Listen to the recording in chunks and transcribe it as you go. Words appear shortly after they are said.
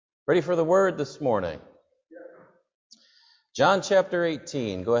Ready for the word this morning? John chapter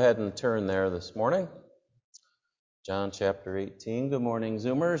 18. Go ahead and turn there this morning. John chapter 18. Good morning,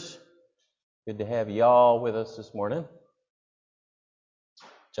 Zoomers. Good to have y'all with us this morning.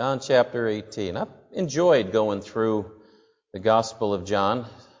 John chapter 18. I've enjoyed going through the Gospel of John.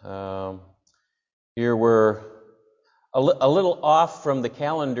 Here we're a little off from the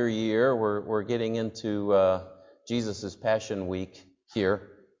calendar year. We're getting into Jesus' Passion Week here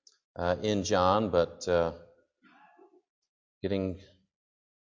in John, but getting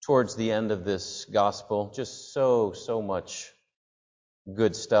towards the end of this gospel. Just so much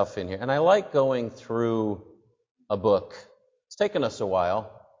good stuff in here. And I like going through a book. It's taken us a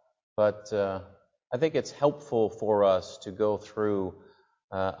while, but I think it's helpful for us to go through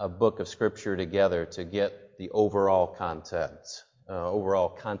a book of Scripture together to get the overall context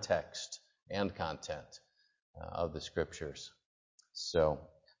and content of the Scriptures. So,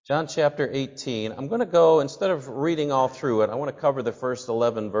 John chapter 18. I'm going to go, instead of reading all through it, I want to cover the first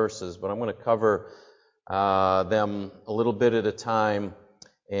 11 verses, but I'm going to cover them a little bit at a time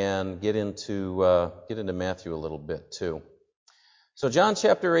and get into Matthew a little bit too. So John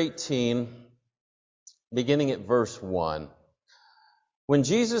chapter 18, beginning at verse 1. When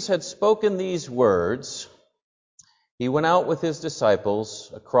Jesus had spoken these words, he went out with his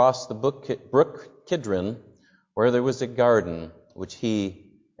disciples across the brook Kidron, where there was a garden which he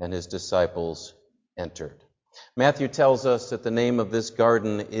and his disciples entered. Matthew tells us that the name of this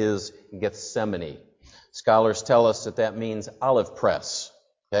garden is Gethsemane. Scholars tell us that means olive press.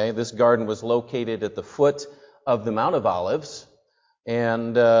 Okay, this garden was located at the foot of the Mount of Olives,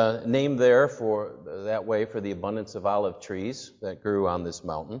 and named there for the abundance of olive trees that grew on this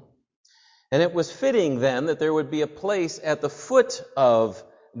mountain. And it was fitting then that there would be a place at the foot of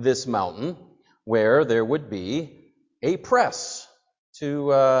this mountain where there would be a press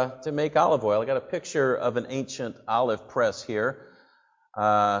to make olive oil. I got a picture of an ancient olive press here.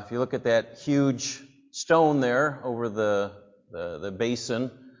 If you look at that huge stone there over the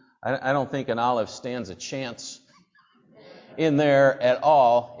basin, I don't think an olive stands a chance in there at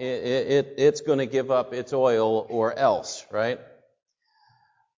all. It's going to give up its oil or else, right?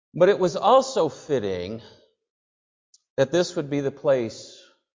 But it was also fitting that this would be the place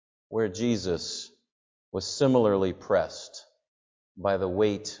where Jesus was similarly pressed by the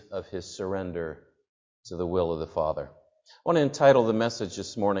weight of his surrender to the will of the Father. I want to entitle the message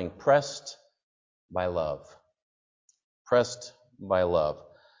this morning, Pressed by Love. Pressed by Love.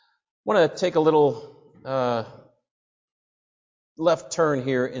 I want to take a little left turn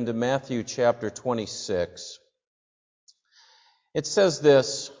here into Matthew chapter 26. It says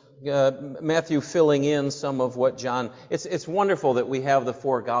this, Matthew filling in some of what John... It's wonderful that we have the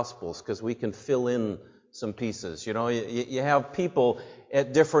four Gospels because we can fill in some pieces. You know, you have people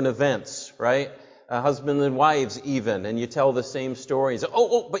at different events, right? Husbands and wives even, and you tell the same stories.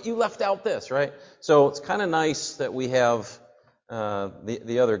 But you left out this, right? So it's kind of nice that we have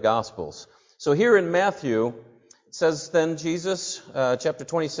the other Gospels. So here in Matthew, it says, then Jesus, chapter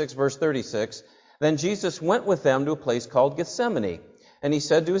 26, verse 36, then Jesus went with them to a place called Gethsemane, and he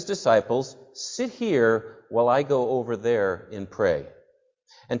said to his disciples, sit here while I go over there and pray.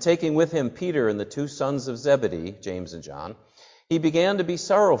 And taking with him Peter and the two sons of Zebedee, James and John, he began to be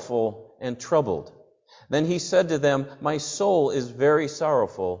sorrowful and troubled. Then he said to them, my soul is very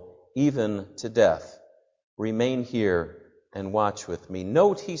sorrowful, even to death. Remain here and watch with me.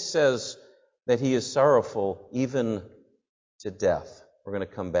 Note he says that he is sorrowful even to death. We're going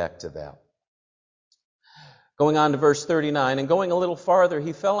to come back to that. Going on to verse 39, and going a little farther,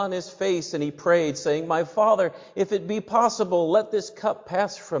 he fell on his face and he prayed, saying, my Father, if it be possible, let this cup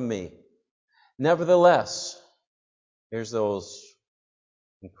pass from me. Nevertheless, here's those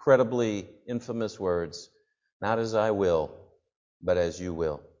incredibly infamous words, not as I will, but as you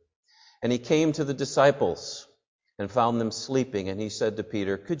will. And he came to the disciples and found them sleeping, and he said to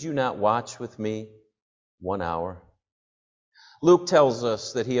Peter, could you not watch with me 1 hour? Luke tells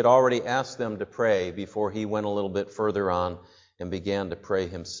us that he had already asked them to pray before he went a little bit further on and began to pray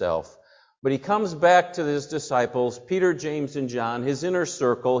himself. But he comes back to his disciples, Peter, James, and John, his inner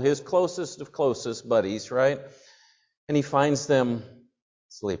circle, his closest of closest buddies, right? And he finds them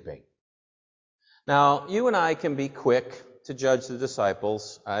sleeping. Now, you and I can be quick to judge the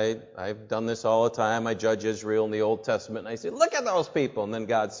disciples. I've done this all the time. I judge Israel in the Old Testament, and I say, look at those people. And then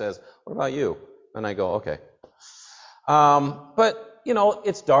God says, what about you? And I go, okay. But, you know,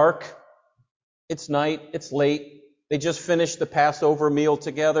 it's dark, it's night, it's late. They just finished the Passover meal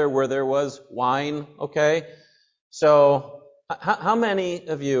together where there was wine, okay? So, how many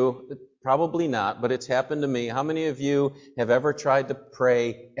of you Probably not, but it's happened to me. How many of you have ever tried to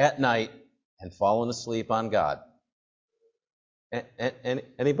pray at night and fallen asleep on God?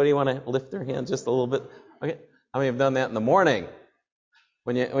 Anybody want to lift their hand just a little bit? Okay. How many have done that in the morning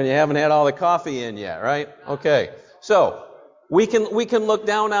when you haven't had all the coffee in yet, right? Okay. So we can look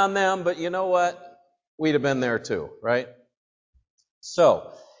down on them, but you know what? We'd have been there too, right?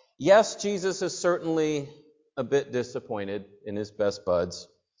 So, yes, Jesus is certainly a bit disappointed in his best buds.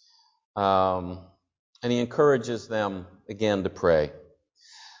 And he encourages them again to pray.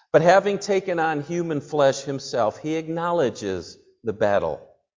 But having taken on human flesh himself, he acknowledges the battle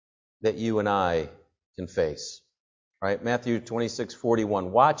that you and I can face. Right? Matthew 26:41.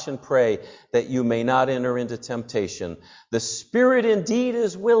 Watch and pray that you may not enter into temptation. The spirit indeed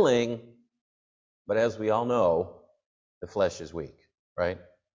is willing, but as we all know, the flesh is weak. Right?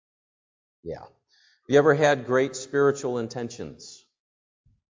 Yeah. Have you ever had great spiritual intentions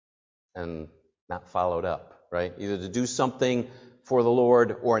and not followed up? Right? Either to do something for the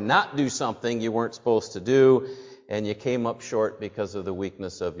Lord or not do something you weren't supposed to do, and you came up short because of the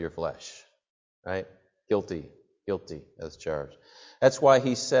weakness of your flesh. Right? Guilty as charged. That's why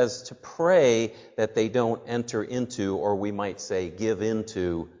he says to pray that they don't enter into, or we might say give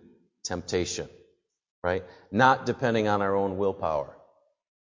into, temptation. Right? Not depending on our own willpower,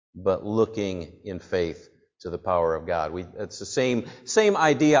 but looking in faith to the power of God. It's the same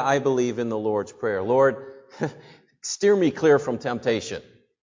idea, I believe, in the Lord's Prayer. Lord, steer me clear from temptation,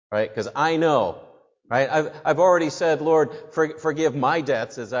 right? Because I know, right? I've already said, Lord, forgive my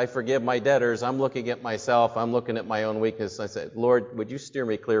debts as I forgive my debtors. I'm looking at myself. I'm looking at my own weakness. I said, Lord, would you steer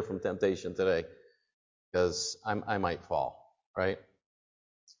me clear from temptation today? Because I might fall, right?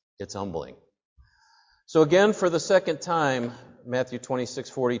 It's humbling. So again, for the second time, Matthew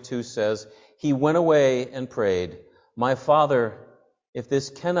 26:42 says, he went away and prayed, my Father, if this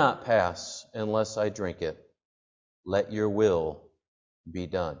cannot pass unless I drink it, let your will be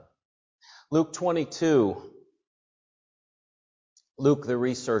done. Luke 22, Luke the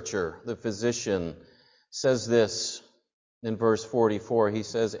researcher, the physician, says this in verse 44. He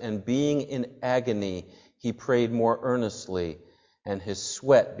says, and being in agony, he prayed more earnestly, and his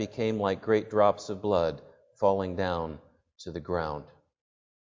sweat became like great drops of blood falling down to the ground.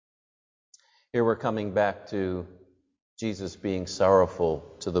 Here we're coming back to Jesus being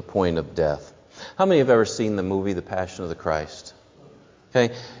sorrowful to the point of death. How many have ever seen the movie The Passion of the Christ?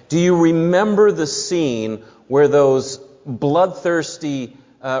 Okay. Do you remember the scene where those bloodthirsty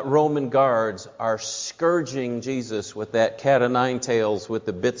Roman guards are scourging Jesus with that cat o' nine tails, with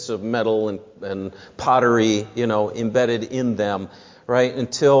the bits of metal and pottery, embedded in them, right?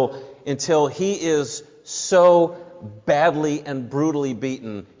 Until he is so badly and brutally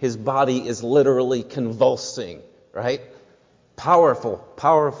beaten, his body is literally convulsing, right?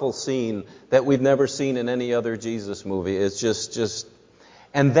 Powerful scene that we've never seen in any other Jesus movie. It's just,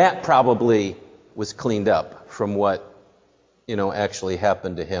 and that probably was cleaned up from what, actually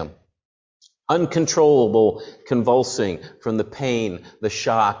happened to him. Uncontrollable convulsing from the pain, the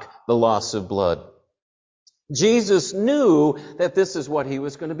shock, the loss of blood. Jesus knew that this is what he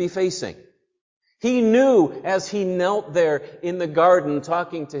was going to be facing. He knew as he knelt there in the garden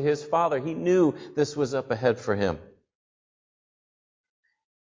talking to his Father, he knew this was up ahead for him.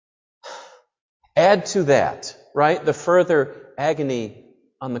 Add to that, right, the further agony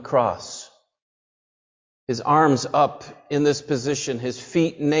on the cross. His arms up in this position, his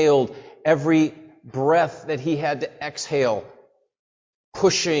feet nailed, every breath that he had to exhale,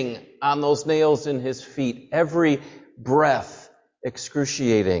 pushing on those nails in his feet, every breath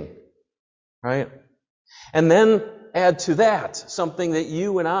excruciating, right? And then add to that something that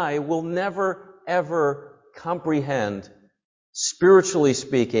you and I will never, ever comprehend. Spiritually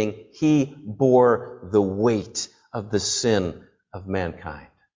speaking, he bore the weight of the sin of mankind.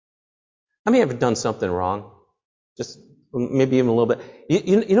 How many have done something wrong? Just maybe even a little bit.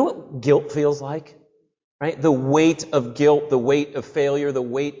 You know what guilt feels like? Right? The weight of guilt, the weight of failure, the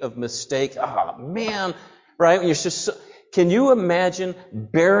weight of mistake. Oh, man. Right? You're just can you imagine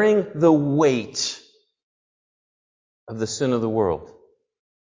bearing the weight of the sin of the world?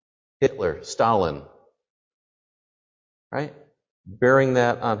 Hitler, Stalin. Right? Bearing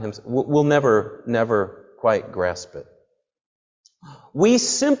that on himself. We'll never quite grasp it. We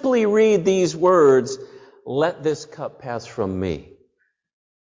simply read these words, let this cup pass from me.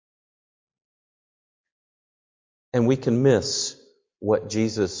 And we can miss what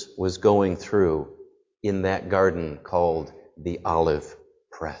Jesus was going through in that garden called the olive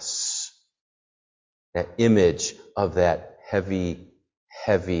press. That image of that heavy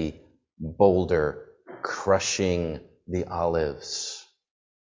boulder crushing the olives.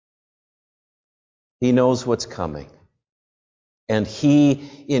 He knows what's coming. And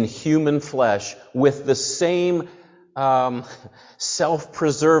he, in human flesh, with the same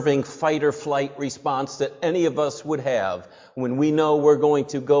self-preserving fight or flight response that any of us would have when we know we're going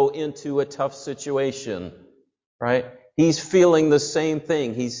to go into a tough situation, right? He's feeling the same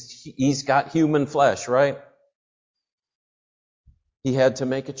thing. He's got human flesh, right? He had to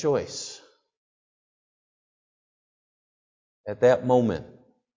make a choice. At that moment,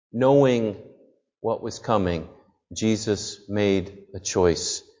 knowing what was coming, Jesus made a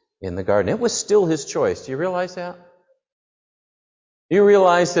choice in the garden. It was still his choice. Do you realize that? Do you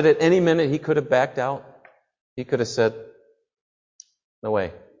realize that at any minute he could have backed out? He could have said, no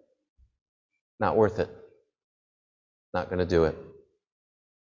way. Not worth it. Not going to do it.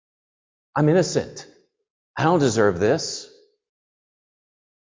 I'm innocent. I don't deserve this.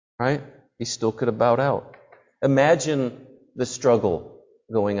 Right? He still could have bowed out. Imagine the struggle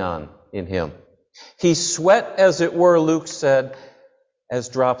going on in him. He sweat, as it were, Luke said, as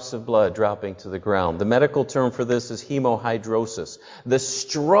drops of blood dropping to the ground. The medical term for this is hemohydrosis. The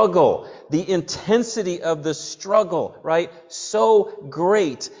struggle, the intensity of the struggle, right? So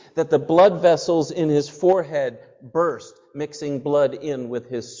great that the blood vessels in his forehead burst, mixing blood in with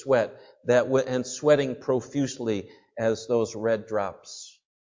his sweat, and sweating profusely as those red drops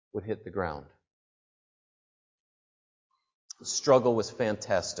would hit the ground. The struggle was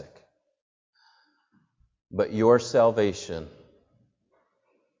fantastic. But your salvation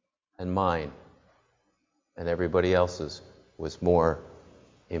and mine and everybody else's was more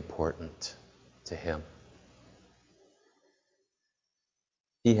important to him.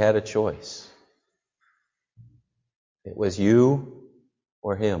 He had a choice. It was you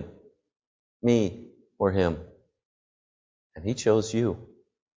or him, me or him. And he chose you.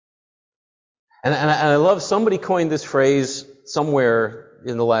 And I love, somebody coined this phrase somewhere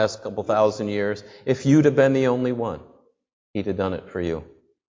in the last couple thousand years, if you'd have been the only one, he'd have done it for you.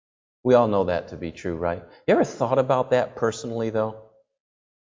 We all know that to be true, right? You ever thought about that personally, though?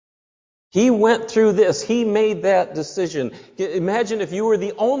 He went through this. He made that decision. Imagine if you were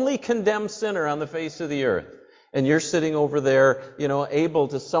the only condemned sinner on the face of the earth, and you're sitting over there, able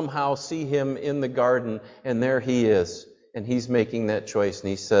to somehow see him in the garden, and there he is, and he's making that choice, and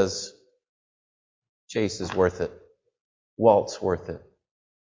he says, Chase is worth it. Walt's worth it.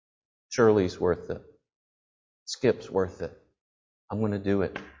 Shirley's worth it. Skip's worth it. I'm going to do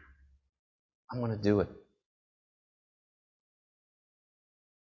it. I'm going to do it.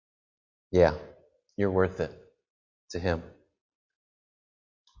 Yeah, you're worth it to him.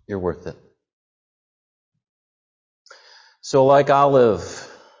 You're worth it. So like Olive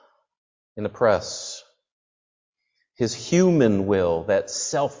in the press, his human will, that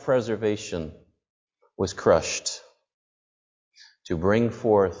self-preservation, was crushed to bring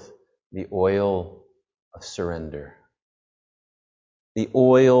forth the oil of surrender, the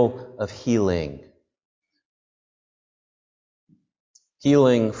oil of healing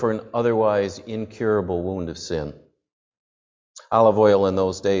for an otherwise incurable wound of sin. Olive oil in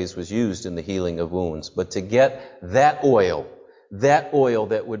those days was used in the healing of wounds, but to get that oil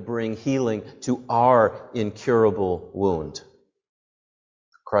that would bring healing to our incurable wound,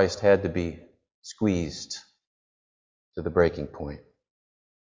 Christ had to be squeezed to the breaking point.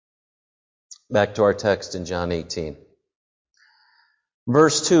 Back to our text in John 18.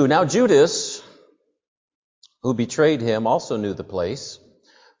 Verse 2, Now Judas, who betrayed him, also knew the place,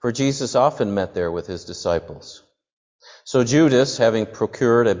 for Jesus often met there with his disciples. So Judas, having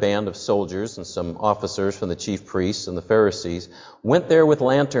procured a band of soldiers and some officers from the chief priests and the Pharisees, went there with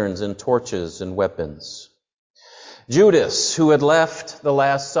lanterns and torches and weapons. Judas, who had left the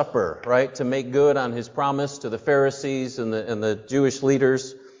Last Supper, right, to make good on his promise to the Pharisees and the Jewish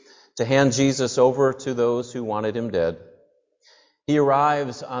leaders to hand Jesus over to those who wanted him dead. He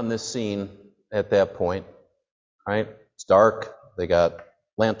arrives on this scene at that point, right? It's dark. They got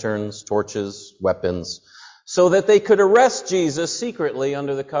lanterns, torches, weapons, so that they could arrest Jesus secretly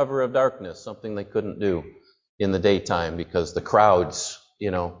under the cover of darkness, something they couldn't do in the daytime because the crowds,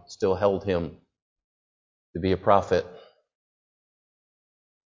 still held him to be a prophet.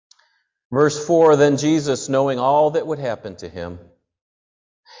 Verse 4, Then Jesus, knowing all that would happen to him,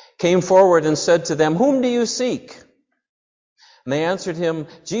 came forward and said to them, Whom do you seek? And they answered him,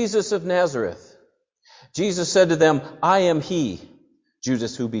 Jesus of Nazareth. Jesus said to them, I am he.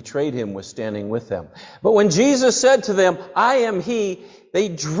 Judas, who betrayed him, was standing with them. But when Jesus said to them, I am he, they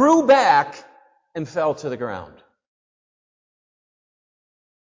drew back and fell to the ground.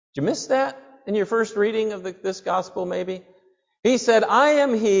 Did you miss that in your first reading of this gospel, maybe? He said, I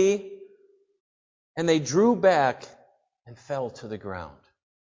am he, and they drew back and fell to the ground.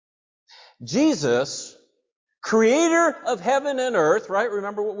 Jesus, creator of heaven and earth, right?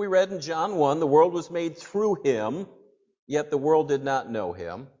 Remember what we read in John 1, the world was made through him, yet the world did not know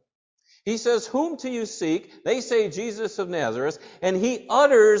him. He says, whom do you seek? They say Jesus of Nazareth, and he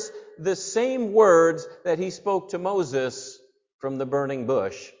utters the same words that he spoke to Moses from the burning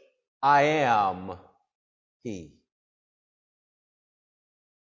bush. I am he.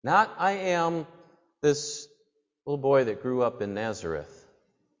 Not I am this little boy that grew up in Nazareth.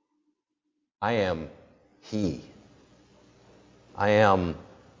 I am he. I am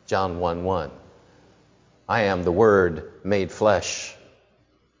John 1:1. I am the Word made flesh.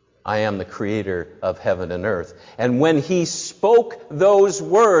 I am the creator of heaven and earth. And when he spoke those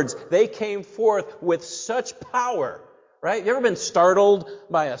words, they came forth with such power. Right? You ever been startled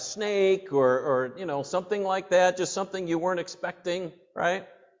by a snake or something like that? Just something you weren't expecting, right?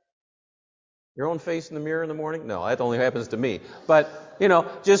 Your own face in the mirror in the morning? No, that only happens to me. But,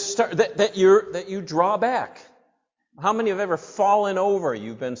 just that you draw back. How many have ever fallen over?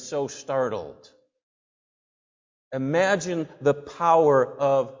 You've been so startled. Imagine the power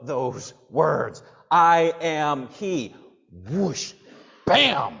of those words. I am he. Whoosh.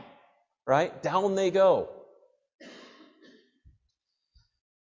 Bam. Right? Down they go.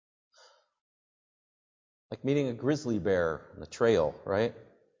 Like meeting a grizzly bear on the trail, right?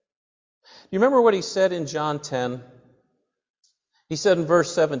 You remember what he said in John 10? He said in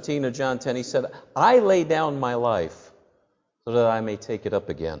verse 17 of John 10, he said, I lay down my life so that I may take it up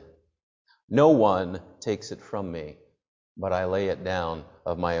again. No one takes it from me, but I lay it down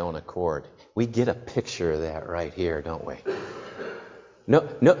of my own accord. We get a picture of that right here, don't we?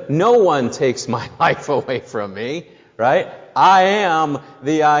 No one takes my life away from me, right? I am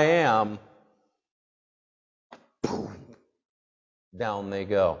the I am. Boom. Down they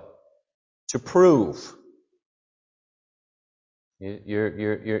go. To prove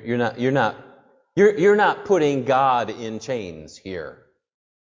you're not putting God in chains here.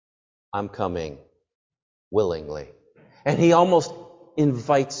 I'm coming willingly. And he almost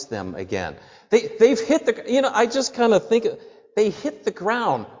invites them again. They've hit I just kind of think they hit the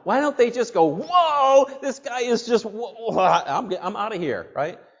ground. Why don't they just go, whoa, this guy is just, whoa, I'm out of here,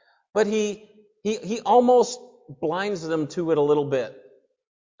 right? But he almost blinds them to it a little bit.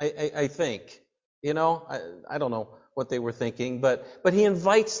 I think. I don't know what they were thinking, but he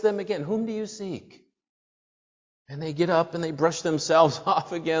invites them again. Whom do you seek? And they get up and they brush themselves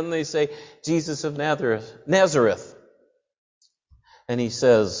off again. They say, Jesus of Nazareth. And he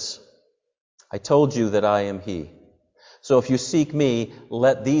says, I told you that I am he. So if you seek me,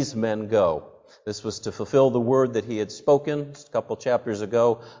 let these men go. This was to fulfill the word that he had spoken a couple chapters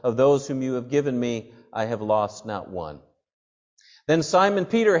ago. Of those whom you have given me, I have lost not one. Then Simon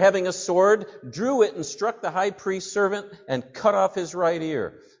Peter, having a sword, drew it and struck the high priest's servant and cut off his right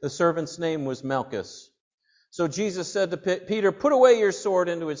ear. The servant's name was Malchus. So Jesus said to Peter, put away your sword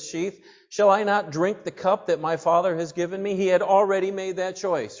into its sheath. Shall I not drink the cup that my Father has given me? He had already made that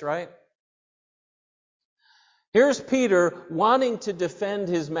choice, right? Here's Peter wanting to defend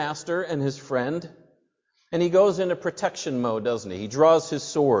his master and his friend. And he goes into protection mode, doesn't he? He draws his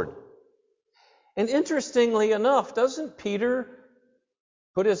sword. And interestingly enough, doesn't Peter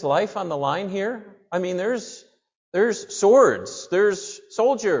put his life on the line here? I mean, there's swords, there's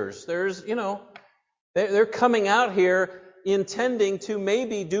soldiers, they're coming out here intending to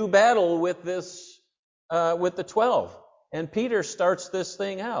maybe do battle with with the 12. And Peter starts this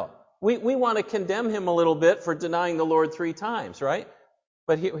thing out. We want to condemn him a little bit for denying the Lord 3 times, right?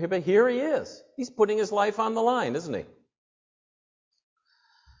 But here he is. He's putting his life on the line, isn't he?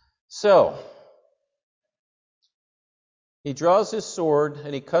 So, he draws his sword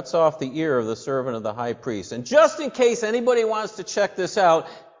and he cuts off the ear of the servant of the high priest. And just in case anybody wants to check this out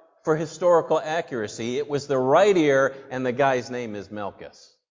for historical accuracy, it was the right ear and the guy's name is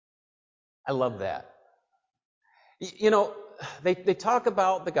Malchus. I love that. They talk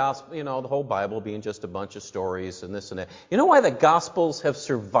about the gospel, the whole Bible being just a bunch of stories and this and that. You know why the gospels have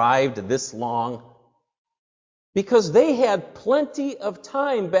survived this long? Because they had plenty of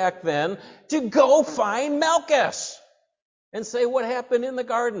time back then to go find Malchus and say what happened in the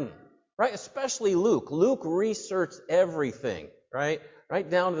garden, right? Especially Luke. Luke researched everything, right? Right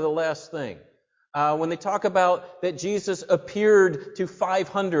down to the last thing. When they talk about that Jesus appeared to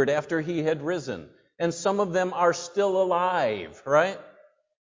 500 after he had risen, and some of them are still alive, right?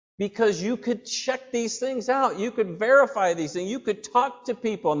 Because you could check these things out. You could verify these things. You could talk to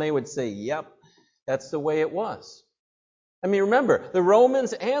people and they would say, yep, that's the way it was. I mean, remember, the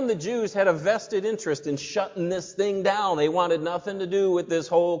Romans and the Jews had a vested interest in shutting this thing down. They wanted nothing to do with this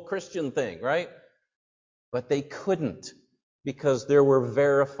whole Christian thing, right? But they couldn't because there were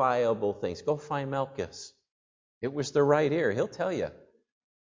verifiable things. Go find Malchus. It was the right ear. He'll tell you.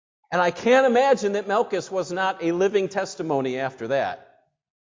 And I can't imagine that Malchus was not a living testimony after that.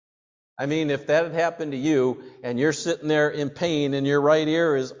 I mean, if that had happened to you and you're sitting there in pain and your right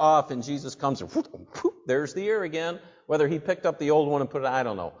ear is off and Jesus comes and whoop, whoop, there's the ear again. Whether he picked up the old one and put it, I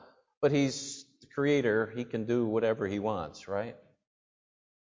don't know. But he's the creator. He can do whatever he wants, right?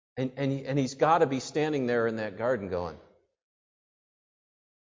 And he's got to be standing there in that garden going,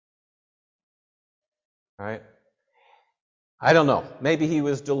 right? I don't know. Maybe he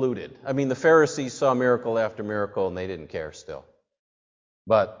was deluded. I mean, the Pharisees saw miracle after miracle and they didn't care still.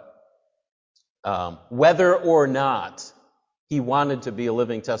 But whether or not he wanted to be a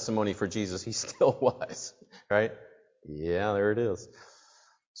living testimony for Jesus, he still was, right? Yeah, there it is.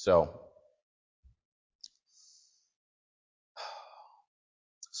 So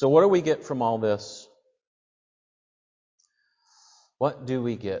what do we get from all this? What do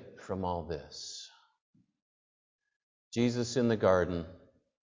we get from all this? Jesus in the garden,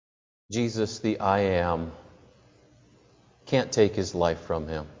 Jesus the I Am, can't take his life from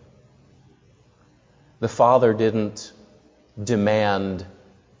him. The Father didn't demand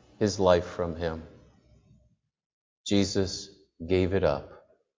his life from him. Jesus gave it up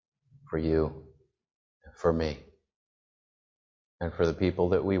for you, for me, and for the people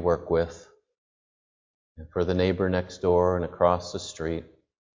that we work with, and for the neighbor next door and across the street,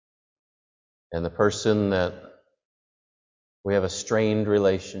 and the person that we have a strained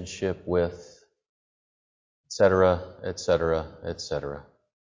relationship with, etc., etc., etc.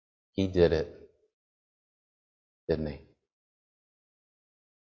 He did it, didn't he?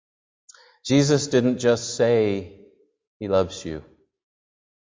 Jesus didn't just say he loves you.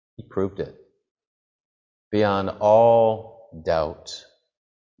 He proved it. Beyond all doubt,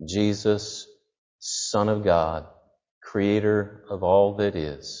 Jesus, Son of God, Creator of all that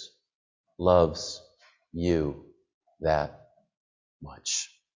is, loves you that much.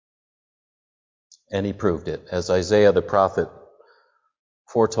 And he proved it. As Isaiah the prophet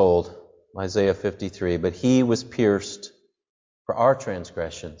foretold, Isaiah 53, but he was pierced for our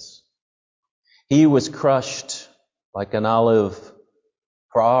transgressions. He was crushed like an olive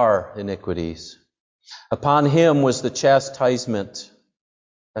for our iniquities. Upon him was the chastisement,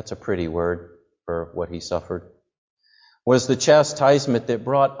 that's a pretty word for what he suffered, was the chastisement that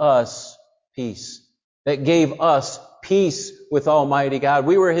brought us peace, that gave us peace with Almighty God.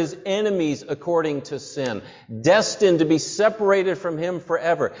 We were his enemies according to sin, destined to be separated from him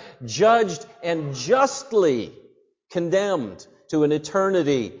forever, judged and justly condemned to an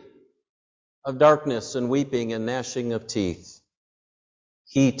eternity of darkness and weeping and gnashing of teeth.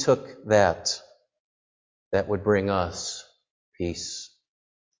 He took that would bring us peace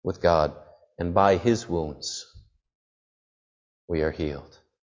with God, and by his wounds we are healed.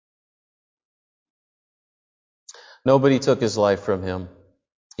 Nobody took his life from him.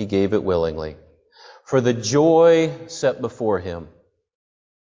 He gave it willingly. For the joy set before him,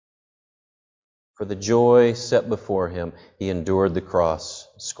 he endured the cross,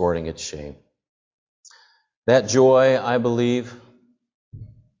 scorning its shame. That joy, I believe,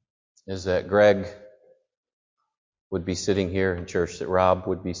 is that Greg would be sitting here in church, that Rob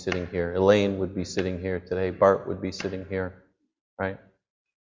would be sitting here, Elaine would be sitting here today, Bart would be sitting here, right?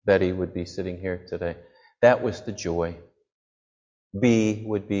 Betty would be sitting here today. That was the joy. B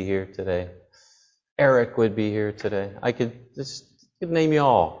would be here today. Eric would be here today. I could name you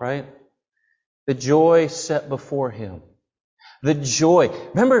all, right? The joy set before him. The joy.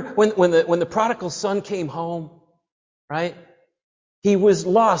 Remember when the prodigal son came home, right? He was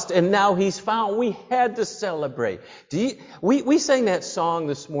lost and now he's found. We had to celebrate. We sang that song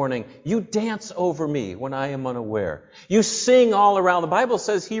this morning, You Dance Over Me When I Am Unaware. You sing all around. The Bible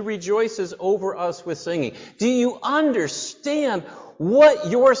says he rejoices over us with singing. Do you understand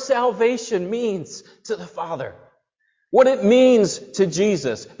what your salvation means to the Father? What it means to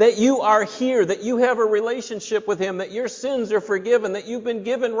Jesus, that you are here, that you have a relationship with him, that your sins are forgiven, that you've been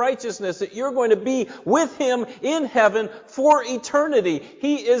given righteousness, that you're going to be with him in heaven for eternity.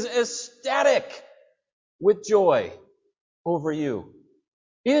 He is ecstatic with joy over you.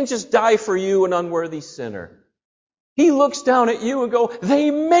 He didn't just die for you, an unworthy sinner. He looks down at you and goes,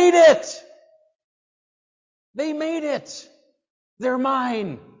 they made it! They made it! They're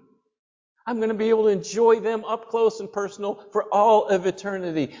mine! I'm going to be able to enjoy them up close and personal for all of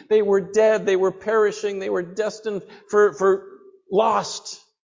eternity. They were dead. They were perishing. They were destined for lost.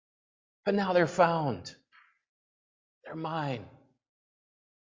 But now they're found. They're mine.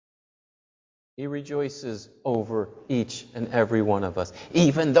 He rejoices over each and every one of us,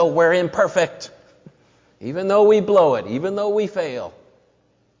 even though we're imperfect. Even though we blow it, even though we fail,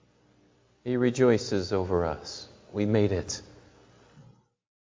 He rejoices over us. We made it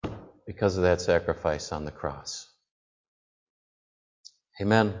because of that sacrifice on the cross.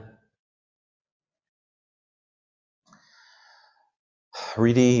 Amen.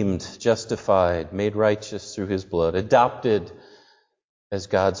 Redeemed, justified, made righteous through His blood, adopted as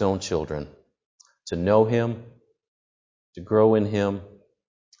God's own children, to know Him, to grow in Him,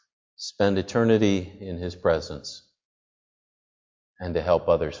 spend eternity in His presence, and to help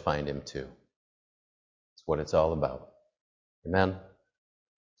others find Him too. That's what it's all about. Amen.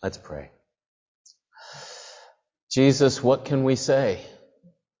 Let's pray. Jesus, what can we say?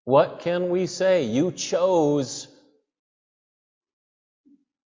 What can we say? You chose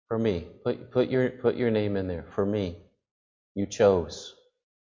for me. Put your name in there. For me. You chose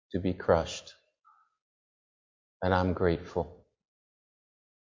to be crushed. And I'm grateful.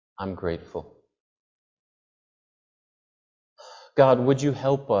 I'm grateful. God, would you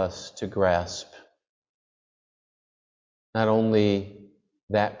help us to grasp not only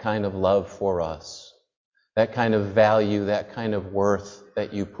that kind of love for us, that kind of value, that kind of worth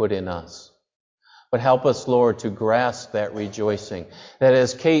that you put in us, but help us, Lord, to grasp that rejoicing. That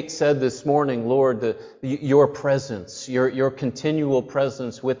as Kate said this morning, Lord, your presence, your continual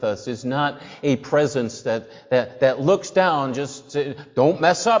presence with us is not a presence that looks down, just don't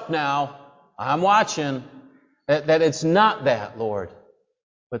mess up now, I'm watching. That it's not that, Lord,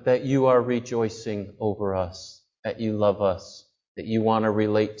 but that you are rejoicing over us, that you love us, that you want to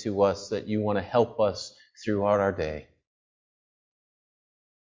relate to us, that you want to help us throughout our day.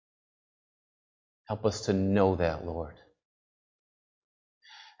 Help us to know that, Lord.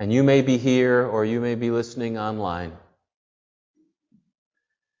 And you may be here or you may be listening online,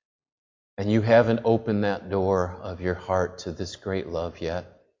 and you haven't opened that door of your heart to this great love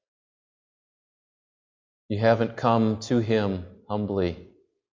yet. You haven't come to Him humbly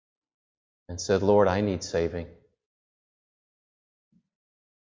and said, Lord, I need saving.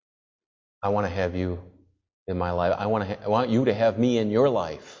 I want to have you in my life. I want you to have me in your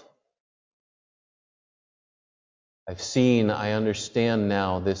life. I've seen, I understand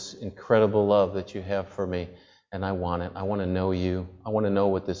now this incredible love that you have for me, and I want it. I want to know you. I want to know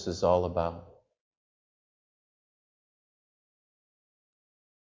what this is all about.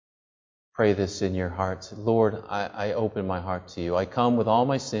 Pray this in your heart. Lord, I open my heart to you. I come with all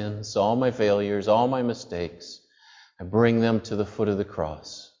my sins, all my failures, all my mistakes. I bring them to the foot of the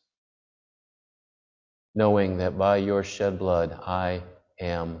cross, knowing that by your shed blood I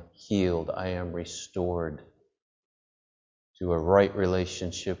am healed. I am restored to a right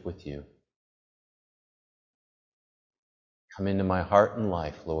relationship with you. Come into my heart and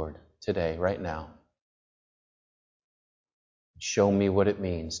life, Lord, today, right now. Show me what it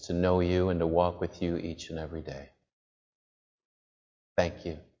means to know you and to walk with you each and every day. Thank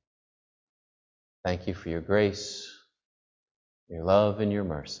you. Thank you for your grace, your love, and your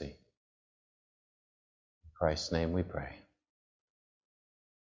mercy. In Christ's name we pray.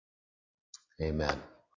 Amen.